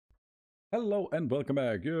Hello and welcome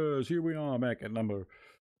back. Yes, here we are back at number,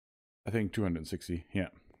 I think 260. Yeah.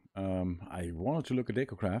 I wanted to look at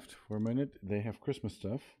DecoCraft for a minute. They have Christmas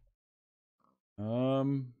stuff.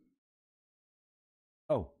 Um.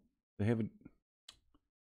 Oh, they haven't.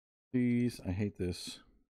 Please, I hate this.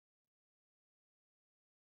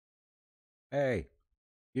 Hey,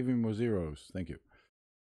 give me more zeros. Thank you.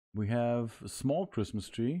 We have a small Christmas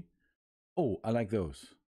tree. Oh, I like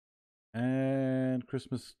those. And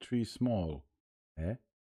Christmas tree small. Eh?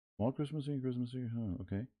 Small Christmas tree. Oh,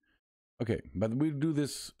 okay. Okay, but we'll do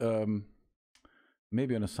this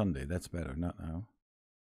maybe on a Sunday. That's better. Not now.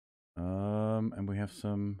 And we have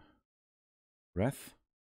some wreath.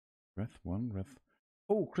 Wreath 1, wreath.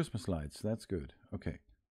 Oh, Christmas lights. That's good. Okay.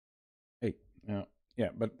 Hey, yeah,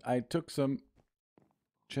 but I took some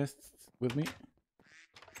chests with me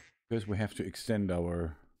because we have to extend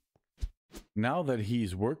our. Now that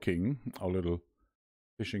he's working, our little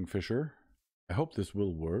fishing fisher, I hope this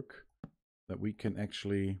will work. That we can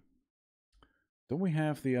actually. Don't we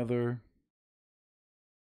have the other?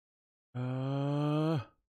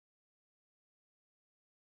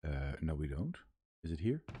 No, we don't. Is it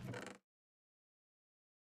here?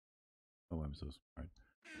 Oh, I'm so smart.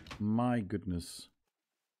 My goodness.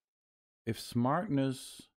 If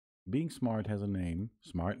smartness, being smart has a name,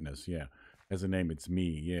 smartness, yeah, has a name, it's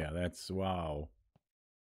me. Yeah, that's wow.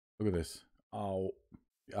 Look at this. Oh,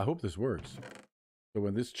 I hope this works. So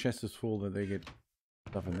when this chest is full, that they get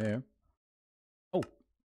stuff in there. Oh,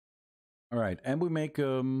 all right. And we make,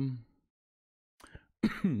 oh,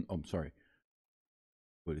 I'm sorry.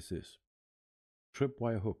 What is this?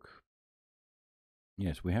 Tripwire hook.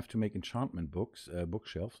 Yes, we have to make enchantment books,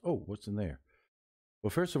 bookshelves. Oh, what's in there?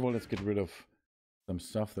 Well, first of all, let's get rid of some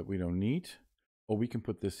stuff that we don't need. Or we can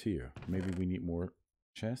put this here. Maybe we need more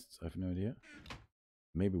chests. I have no idea.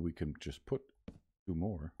 Maybe we can just put 2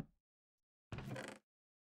 more.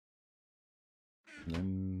 And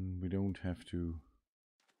then we don't have to.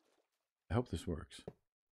 I hope this works.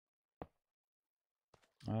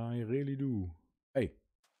 I really do. Hey,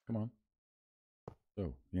 come on.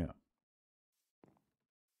 So, yeah.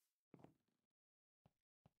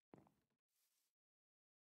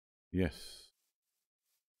 Yes.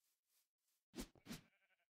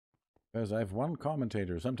 Because I have one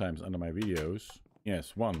commentator sometimes under my videos.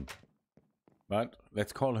 Yes, one. But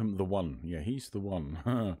let's call him the one. Yeah, he's the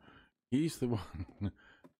one. He's the one.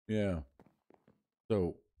 Yeah.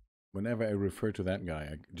 So, whenever I refer to that guy,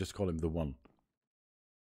 I just call him the one.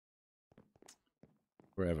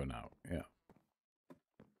 Forever now. Yeah.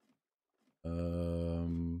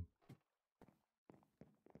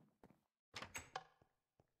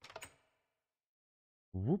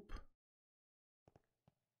 Whoop.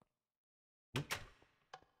 Whoop.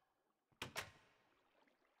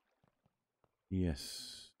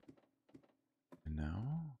 Yes. And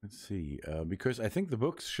now, let's see. Because I think the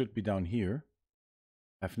books should be down here.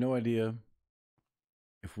 I have no idea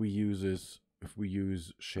if we use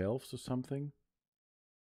shelves or something.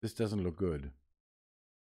 This doesn't look good.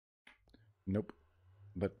 Nope.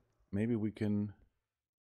 But maybe we can.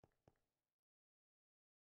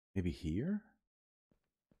 Maybe here?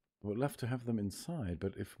 I would love to have them inside,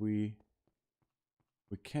 but if we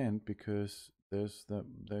can't because there's the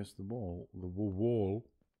wall. The wall.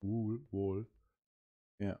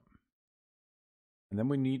 Yeah. And then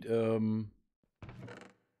we need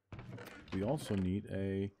we also need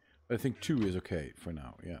a, I think 2 is okay for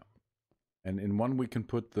now, yeah. And in one we can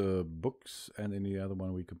put the books, and in the other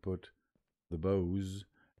one we can put the bows.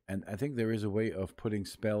 And I think there is a way of putting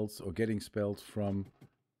spells or getting spells from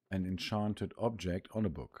an enchanted object on a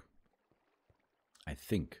book. I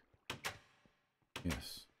think.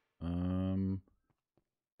 Yes.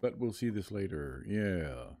 But we'll see this later.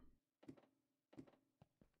 Yeah.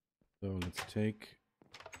 So let's take.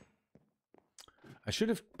 I should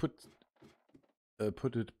have put it. I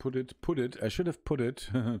should have put it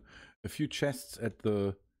a few chests at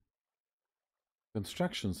the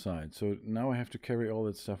construction site. So now I have to carry all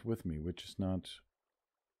that stuff with me, which is not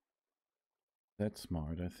that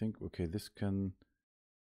smart. I think. Okay, this can.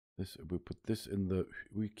 This we put this in the.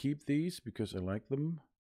 We keep these because I like them,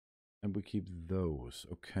 and we keep those.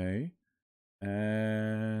 Okay,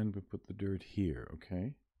 and we put the dirt here.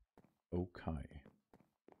 Okay. Okay.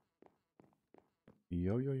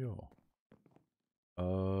 Yo.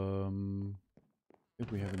 I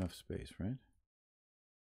think we have enough space, right?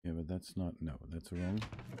 Yeah, but that's not, no, that's wrong.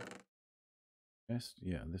 Chest,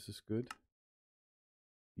 yeah, this is good.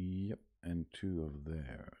 Yep, and 2 of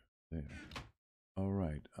there. All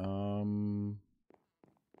right, right.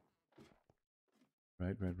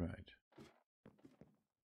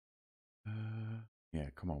 Yeah,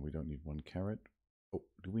 come on, we don't need 1 carrot. Oh,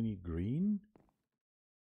 do we need green?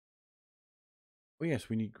 Oh yes,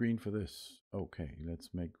 we need green for this. Okay,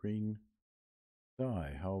 let's make green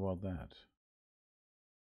dye. How about that?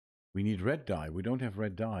 We need red dye. We don't have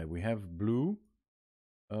red dye. We have blue,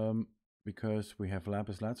 because we have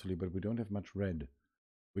lapis lazuli, but we don't have much red,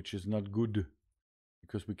 which is not good,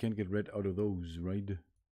 because we can't get red out of those, right?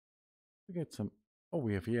 We get some. Oh,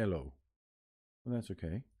 we have yellow. Well, that's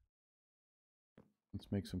okay. Let's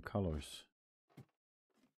make some colors.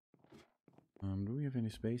 Do we have any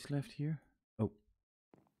space left here? Oh,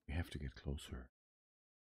 we have to get closer.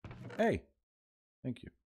 Hey, thank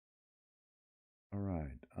you. All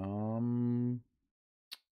right.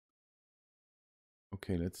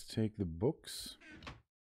 Okay, let's take the books.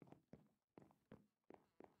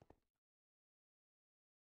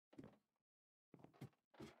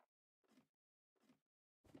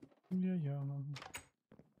 Yeah, yeah.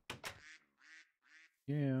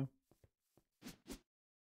 Yeah.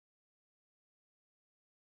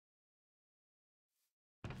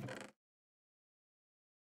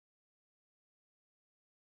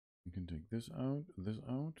 We can take this out, this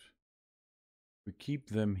out. We keep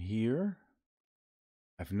them here.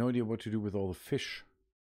 I have no idea what to do with all the fish.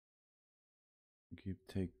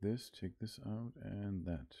 Take this out, and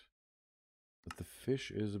that. But the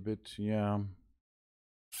fish is a bit, yeah.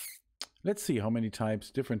 Let's see how many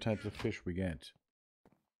different types of fish we get.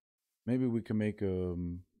 Maybe we can make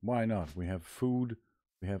why not? We have food.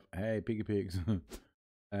 We have, hey, piggy pigs.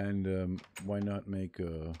 And why not make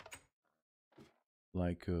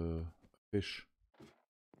like a fish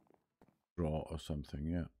draw or something?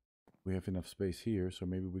 Yeah. We have enough space here, so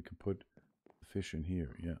maybe we can put the fish in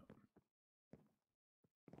here. Yeah.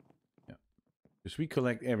 Yeah. Because we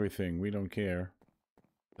collect everything. We don't care.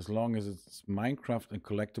 As long as it's Minecraft and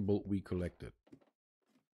collectible, we collect it.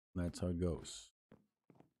 That's how it goes.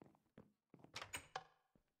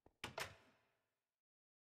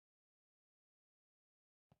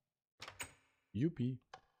 Youpie.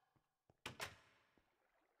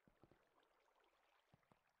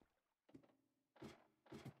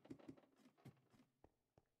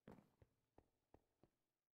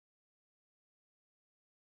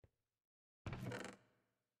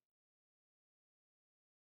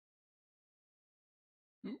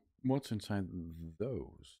 What's inside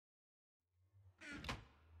those?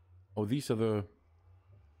 Oh, these are the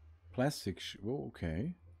plastic. Oh,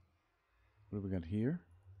 okay. What do we got here?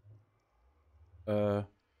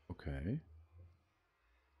 Okay.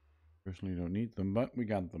 Personally, don't need them, but we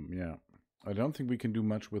got them. Yeah. I don't think we can do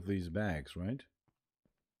much with these bags, right?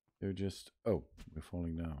 They're just. Oh, we're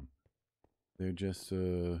falling down. They're just.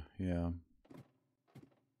 Yeah.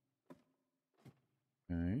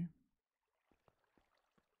 Okay.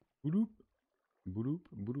 Boop. Boop.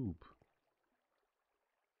 Boop.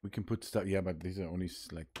 We can put stuff. Yeah, but these are only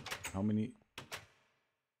like how many?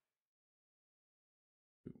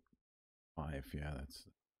 5. Yeah, that's.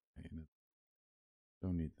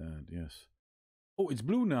 Don't need that. Yes. Oh, it's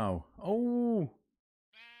blue now. Oh.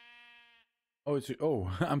 Oh, it's.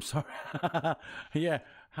 Oh, I'm sorry. Yeah.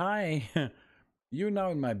 Hi. You're now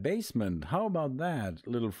in my basement. How about that,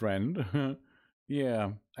 little friend?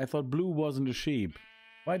 Yeah. I thought blue wasn't a sheep.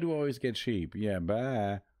 Why do I always get sheep? Yeah.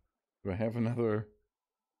 Bah. Do I have another?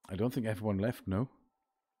 I don't think I have one left. No.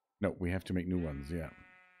 No, we have to make new ones. Yeah.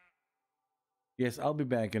 Yes, I'll be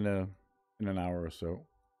back in an hour or so.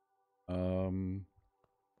 All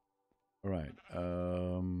right.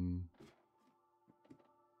 All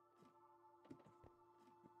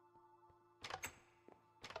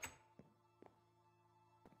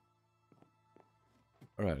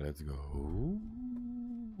right, let's go.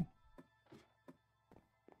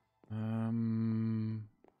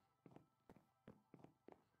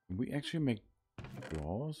 We actually make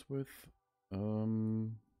draws with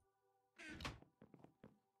do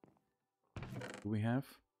we have?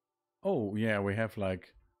 Oh, yeah, we have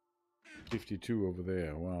like 52 over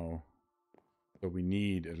there. Wow. So we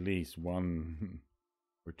need at least 1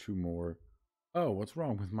 or 2 more. Oh, what's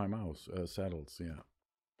wrong with my mouse? Saddles, yeah.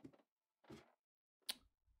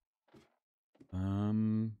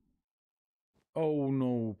 Oh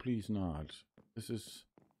no, please not. This is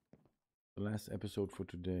the last episode for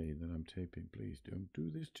today that I'm taping. Please don't do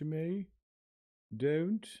this to me.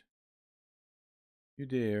 Don't. You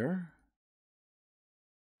dare.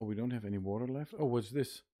 Oh, we don't have any water left. Oh, what's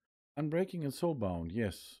this? Unbreaking and soulbound.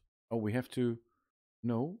 Yes. Oh, we have to.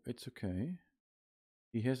 No, it's okay.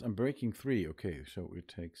 He has Unbreaking 3. Okay, so it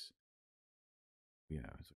takes.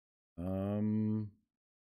 Yeah.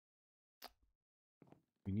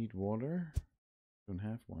 We need water. Don't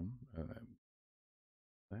have one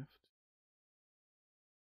left.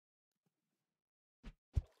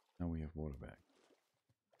 Now we have water back.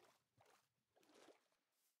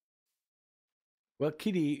 Well,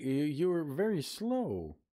 Kitty, you're very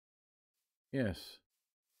slow. Yes.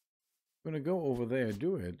 I'm gonna go over there.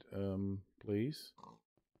 Do it, please.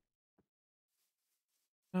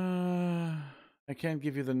 I can't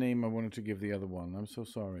give you the name I wanted to give the other one. I'm so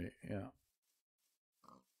sorry. Yeah.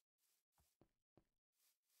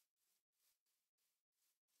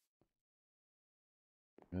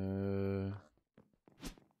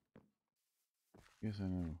 Yes, I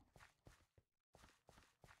know.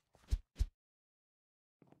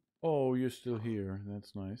 Oh, you're still here.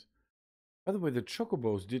 That's nice. By the way, the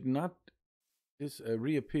chocobos did not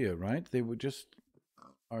reappear, right? They were just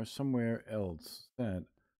are somewhere else. That.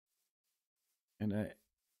 And I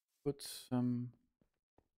put some.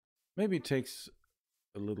 Maybe it takes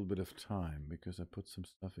a little bit of time because I put some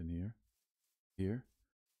stuff in here. Here,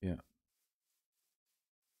 yeah.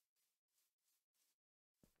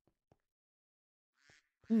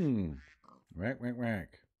 Whack, whack,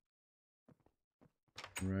 whack.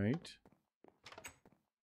 Right.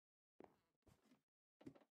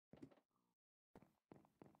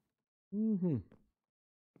 Mm-hmm.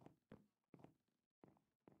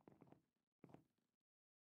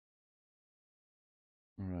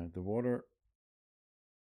 All right, the water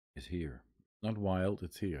is here. Not wild,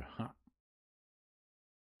 it's here. Huh.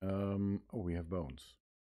 Oh, we have bones.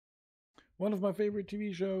 One of my favorite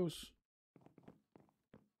TV shows.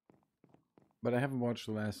 But I haven't watched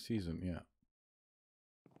the last season, yeah.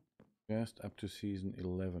 Just up to season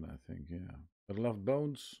 11, I think, yeah. But I love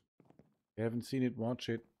Bones. If you haven't seen it, watch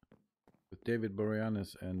it. With David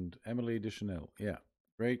Boreanaz and Emily Deschanel. Yeah,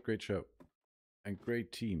 great, great show. And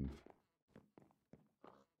great team.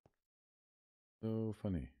 So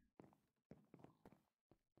funny.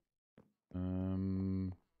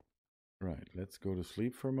 Right, let's go to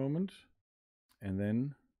sleep for a moment. And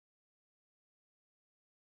then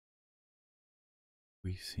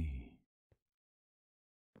we see.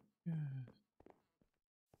 Yes.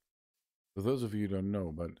 For those of you who don't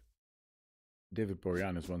know, but David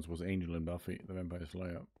Boreanaz once was Angel in Buffy, the Vampire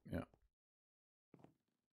Slayer. Yeah.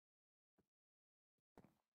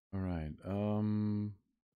 All right.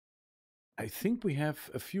 I think we have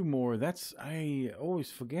a few more. I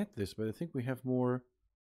always forget this, but I think we have a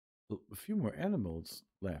few more animals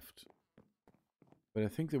left. But I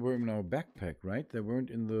think they were in our backpack, right? They weren't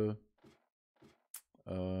in the,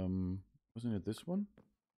 wasn't it this one?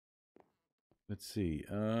 Let's see.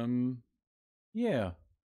 Yeah.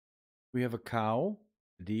 We have a cow,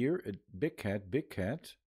 a deer, a big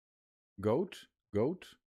cat, goat,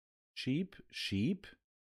 sheep,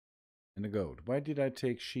 and a goat. Why did I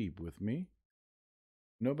take sheep with me?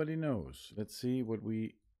 Nobody knows. Let's see what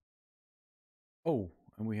we... Oh,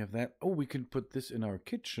 and we have that. Oh, we can put this in our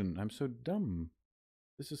kitchen. I'm so dumb.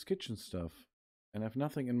 This is kitchen stuff. And I have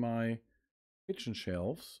nothing in my kitchen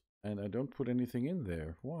shelves. And I don't put anything in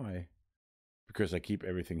there. Why? Because I keep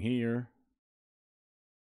everything here.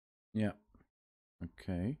 Yeah.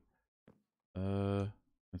 Okay.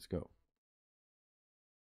 Let's go.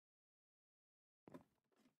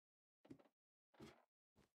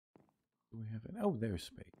 Do we have it? Oh, there's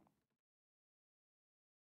space.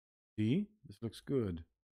 See? This looks good.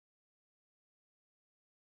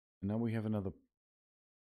 And now we have another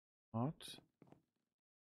pot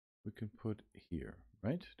we can put here,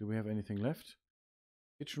 right? Do we have anything left?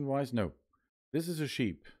 Kitchen-wise? No. This is a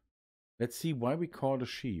sheep. Let's see why we caught a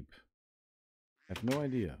sheep. I have no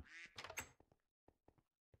idea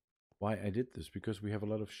why I did this, because we have a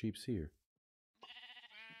lot of sheeps here.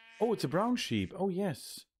 Oh, it's a brown sheep. Oh,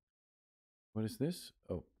 yes. What is this?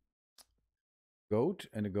 Oh. Goat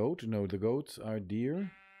and a goat. No, the goats are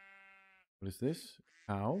deer. What is this?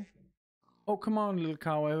 Cow. Oh, come on, little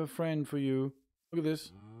cow. I have a friend for you. Look at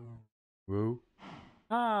this. Whoa.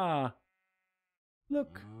 Ah.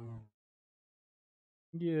 Look.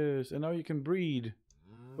 Yes, and now you can breed.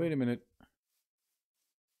 Wait a minute.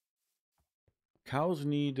 Cows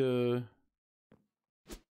need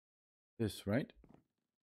this, right?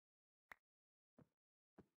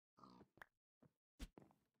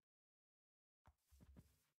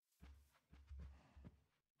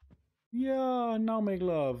 Yeah, now make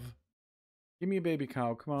love. Give me a baby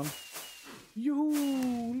cow, come on.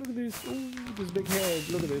 Yoo-hoo! Look at this. Ooh, this big head.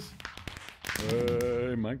 Look at this.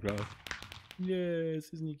 Hey, Minecraft. Yes,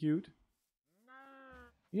 isn't he cute?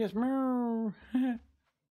 Yes, meow.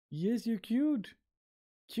 Yes, you're cute.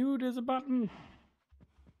 Cute as a button.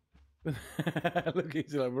 Look,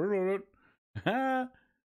 he's like...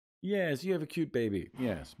 Yes, you have a cute baby.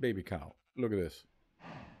 Yes, baby cow. Look at this.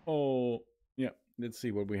 Oh, yeah. Let's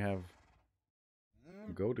see what we have.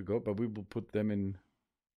 Goat, but we will put them in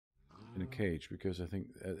in a cage because I think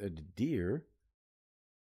a deer.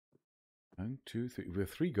 1, 2, 3. We have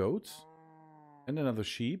 3 goats and another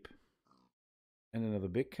sheep and another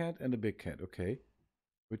big cat and a big cat. Okay.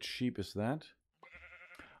 Which sheep is that?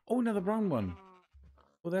 Oh, another brown one.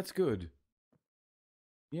 Oh, that's good.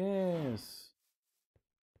 Yes.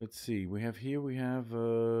 Let's see. We have here, we have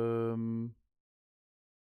a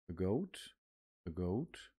goat, a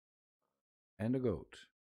goat, and a goat,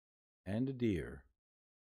 and a deer,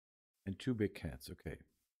 and 2 big cats. Okay.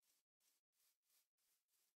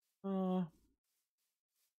 I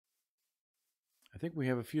think we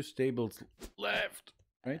have a few stables left,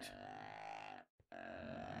 right?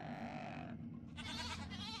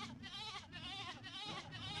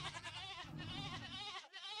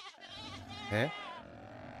 Huh?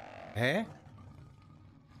 Huh?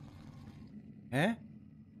 Huh?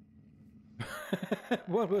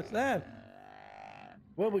 What was that?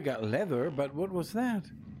 Well, we got leather, but what was that?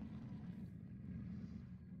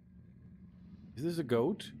 Is this a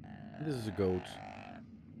goat? This is a goat.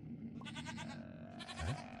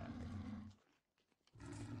 Huh?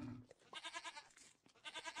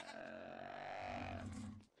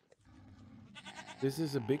 This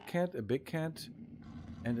is a big cat,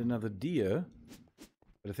 and another deer.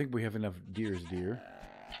 But I think we have enough deers, deer.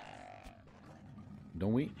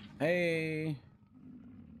 Don't we? Hey!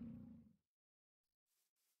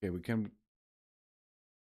 Okay, we can...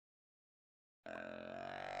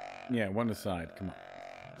 Yeah, one aside. Come on.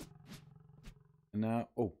 And now...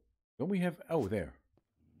 Oh, don't we have... Oh, there.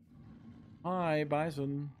 Hi,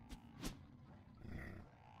 bison.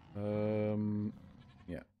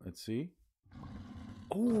 Yeah, let's see.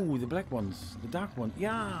 Oh, the black ones. The dark one.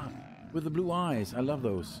 Yeah! With the blue eyes. I love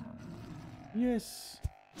those. Yes.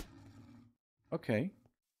 Okay.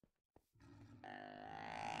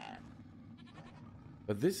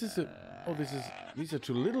 But this is a... Oh, this is... These are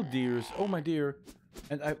 2 little deers. Oh, my dear.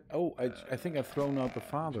 And I... Oh, I think I've thrown out the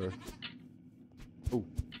father. Oh.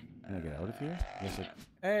 Can I get out of here? Yes,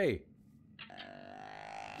 Hey!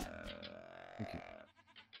 Thank you.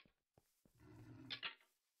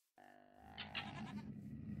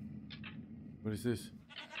 What is this?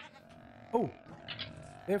 Oh!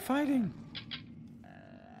 They're fighting!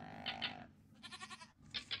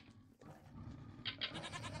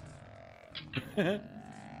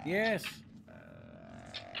 Yes!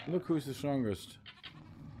 Look who's the strongest.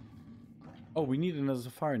 Oh, we need another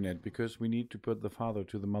safari net because we need to put the father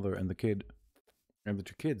to the mother and the kid. And the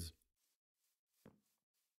 2 kids.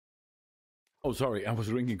 Oh, sorry, I was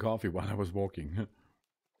drinking coffee while I was walking.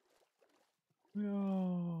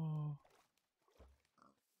 Oh.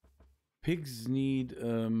 Pigs need,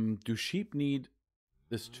 do sheep need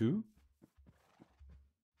this too?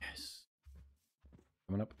 Yes.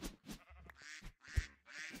 Coming up.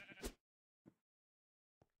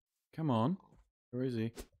 Come on. Where is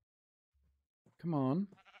he? Come on.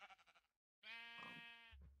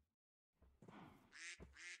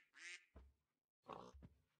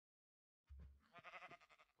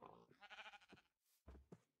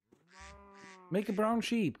 Make a brown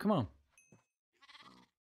sheep. Come on.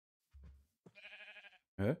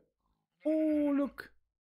 Huh? Oh, look.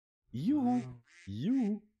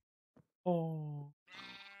 You. Oh.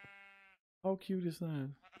 How cute is that?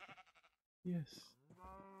 Yes.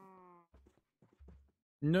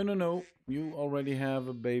 No. You already have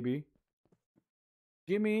a baby.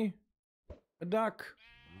 Gimme a duck.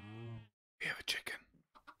 We have a chicken.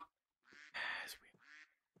 Yes,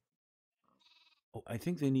 Oh, I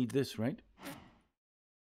think they need this, right?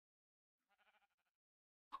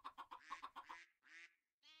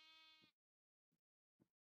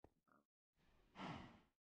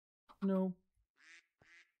 No.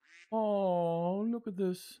 Oh, look at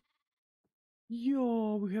this.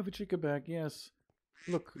 Yo, we have a chicken back, yes.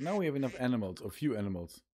 Look, now we have enough animals, a few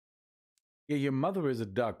animals. Yeah, your mother is a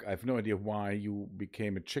duck. I have no idea why you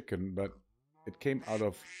became a chicken, but it came out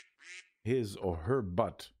of his or her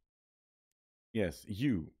butt. Yes,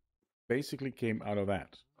 you basically came out of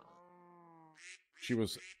that. She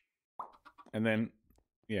was... And then,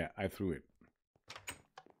 yeah, I threw it.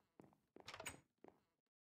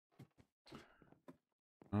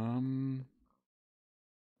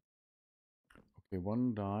 Okay,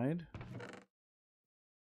 one died.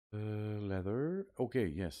 Leather. Okay,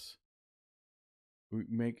 yes. We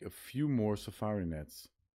make a few more safari nets.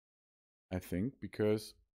 I think,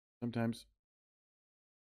 because sometimes...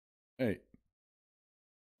 Hey.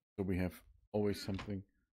 So we have always something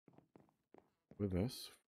with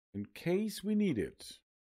us in case we need it.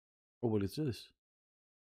 Oh, what is this?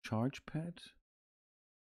 Charge pad?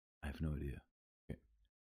 I have no idea. Okay.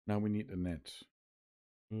 Now we need a net.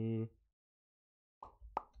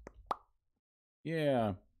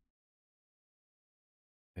 Yeah.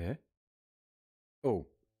 Eh? Oh,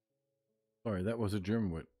 sorry, that was a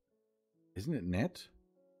German word. Isn't it net?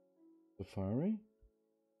 Safari?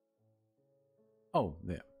 Oh,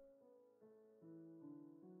 there.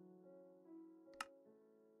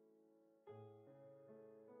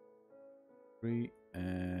 Three,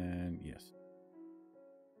 and yes.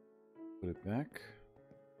 Put it back.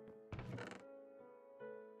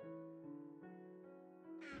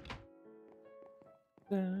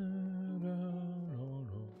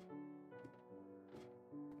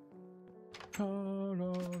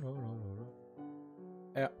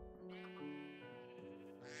 Yeah.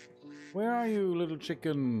 Where are you, little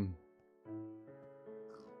chicken?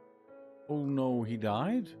 Oh no, he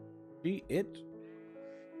died? It?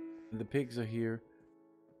 And the pigs are here.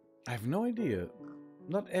 I have no idea.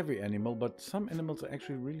 Not every animal, but some animals are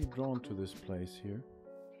actually really drawn to this place here.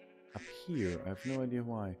 Up here, I have no idea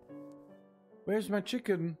why. Where's my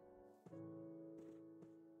chicken?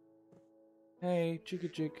 Hey,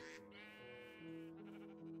 chicka chick.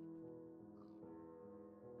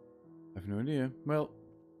 I have no idea. Well,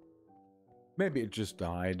 maybe it just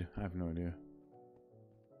died. I have no idea.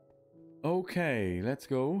 Okay, let's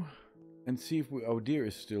go and see if our deer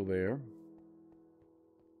is still there.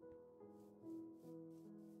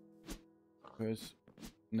 Because,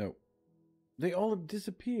 no. They all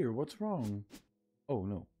disappear. What's wrong? Oh,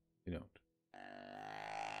 no, they don't.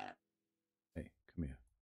 Hey, come here.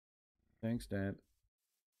 Thanks, Dad.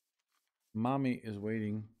 Mommy is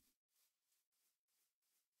waiting.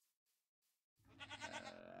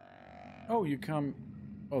 Oh, you come.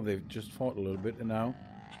 Oh, they've just fought a little bit, and now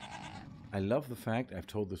I love the fact, I've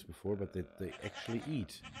told this before, but that they actually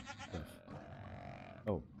eat stuff.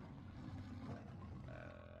 Oh.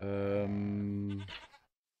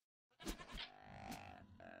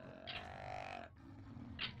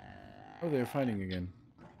 Oh, they're fighting again.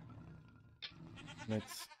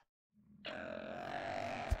 Let's...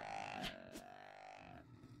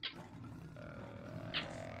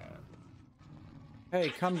 Hey,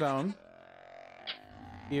 calm down.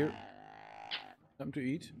 Here. Something to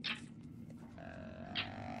eat.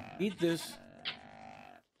 Eat this.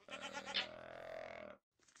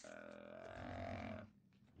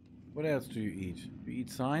 What else do you eat? You eat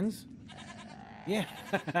signs? Yeah,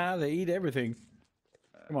 they eat everything.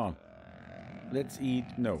 Come on. Let's eat...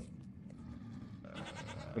 No.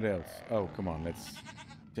 What else? Oh, come on. Let's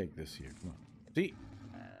take this here. Come on. See?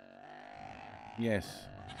 Yes.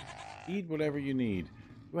 Eat whatever you need.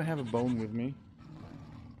 Do I have a bone with me?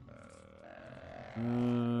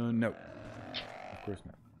 No. Of course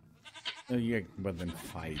not. Yeah, but then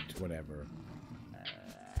fight, whatever.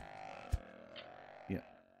 Yeah.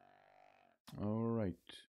 Alright.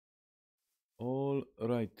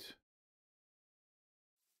 Alright.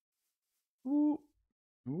 Ooh.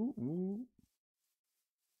 Ooh, ooh.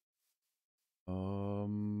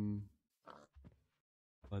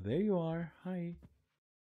 Well, there you are. Hi.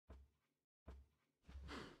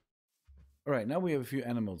 Alright, now we have a few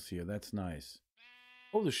animals here. That's nice.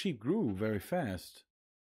 Oh, the sheep grew very fast.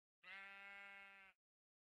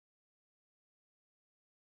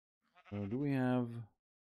 Do we have...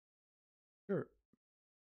 Sure.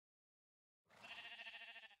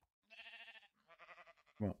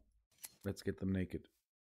 Well, let's get them naked.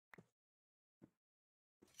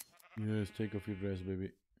 Yes, take off your dress,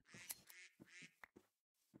 baby.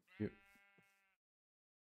 Here.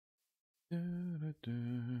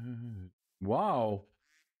 Wow!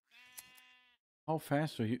 How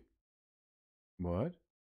fast are you? What?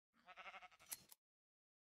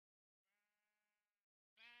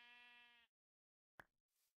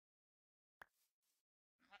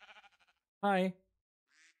 Hi.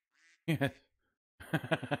 Yes.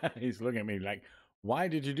 He's looking at me like, why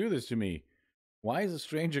did you do this to me? Why is a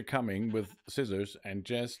stranger coming with scissors and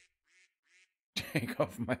just take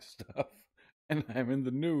off my stuff? And I'm in the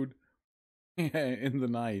nude. Yeah, in the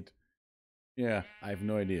night. Yeah, I have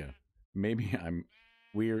no idea. Maybe I'm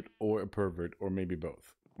weird or a pervert or maybe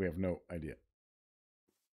both. We have no idea.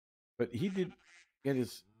 But he did get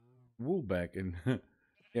his wool back and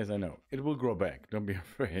yes, I know. It will grow back. Don't be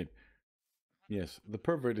afraid. Yes, the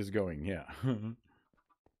pervert is going, yeah.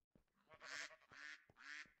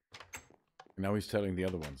 Now he's telling the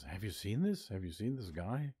other ones, have you seen this? Have you seen this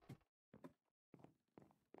guy?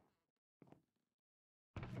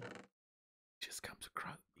 He just comes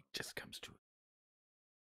across, he just comes to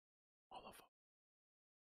all of them.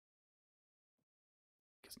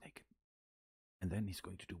 Gets naked. And then he's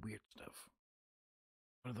going to do weird stuff.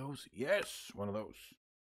 One of those? Yes, one of those.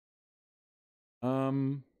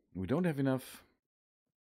 We don't have enough.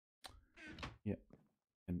 Yeah.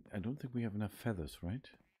 And I don't think we have enough feathers, right?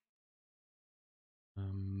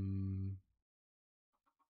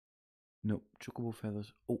 No, chocobo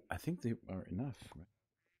feathers. Oh, I think they are enough, right?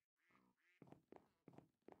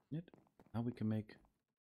 Yet. Now we can make...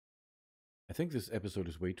 I think this episode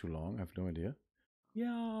is way too long. I have no idea.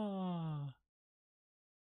 Yeah.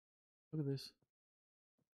 Look at this.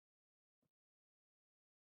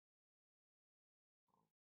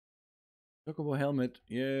 Chocobo helmet.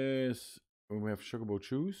 Yes. We have chocobo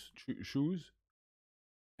shoes.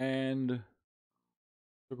 And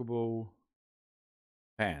chocobo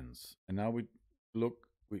pants. And now we look...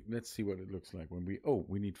 let's see what it looks like when we... Oh,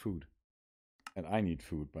 we need food. And I need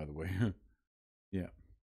food, by the way. Yeah.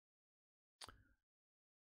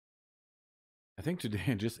 I think today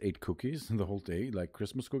I just ate cookies the whole day, like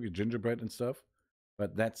Christmas cookies, gingerbread and stuff.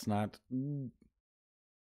 But that's not...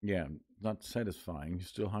 yeah, not satisfying. You're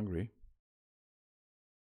still hungry.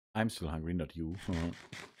 I'm still hungry, not you.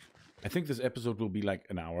 I think this episode will be like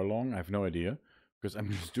an hour long. I have no idea. Because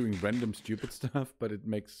I'm just doing random stupid stuff, but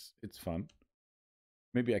it's fun.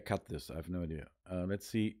 Maybe I cut this. I have no idea. Let's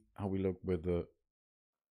see how we look with the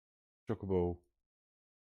chocobo.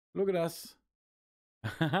 Look at us.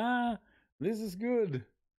 This is good.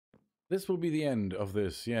 This will be the end of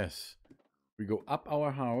this, yes. We go up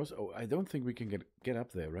our house. Oh, I don't think we can get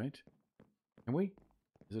up there, right? Can we?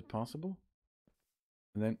 Is it possible?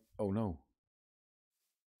 And then, oh no.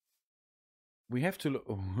 We have to look.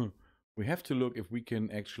 Oh, we have to look if we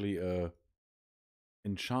can actually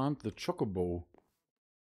enchant the chocobo.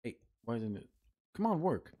 Hey, why isn't it? Come on,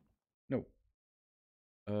 work. No.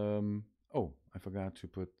 Oh, I forgot to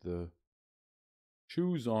put the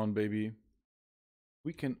shoes on, baby.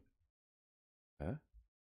 We can. Huh?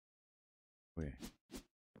 Wait.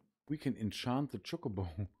 We can enchant the chocobo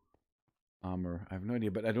armor. I have no idea,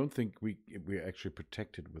 but I don't think we're actually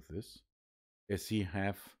protected with this. Yes, he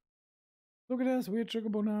have. Look at us, we're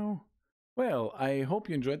chocobo now. Well, I hope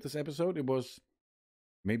you enjoyed this episode. It was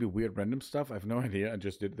maybe weird random stuff. I have no idea. I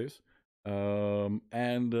just did this.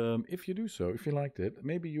 If you do so, if you liked it,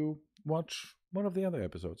 maybe you watch one of the other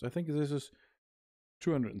episodes. I think this is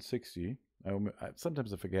 260.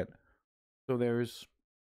 Sometimes I forget. So there's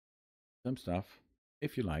some stuff,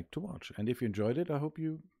 if you like, to watch. And if you enjoyed it, I hope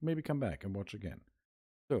you maybe come back and watch again.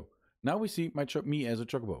 So now we see me as a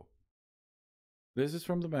chocobo. This is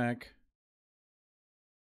from the back.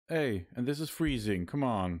 Hey, and this is freezing. Come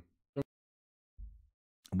on.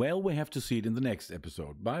 Well, we have to see it in the next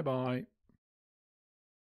episode. Bye-bye.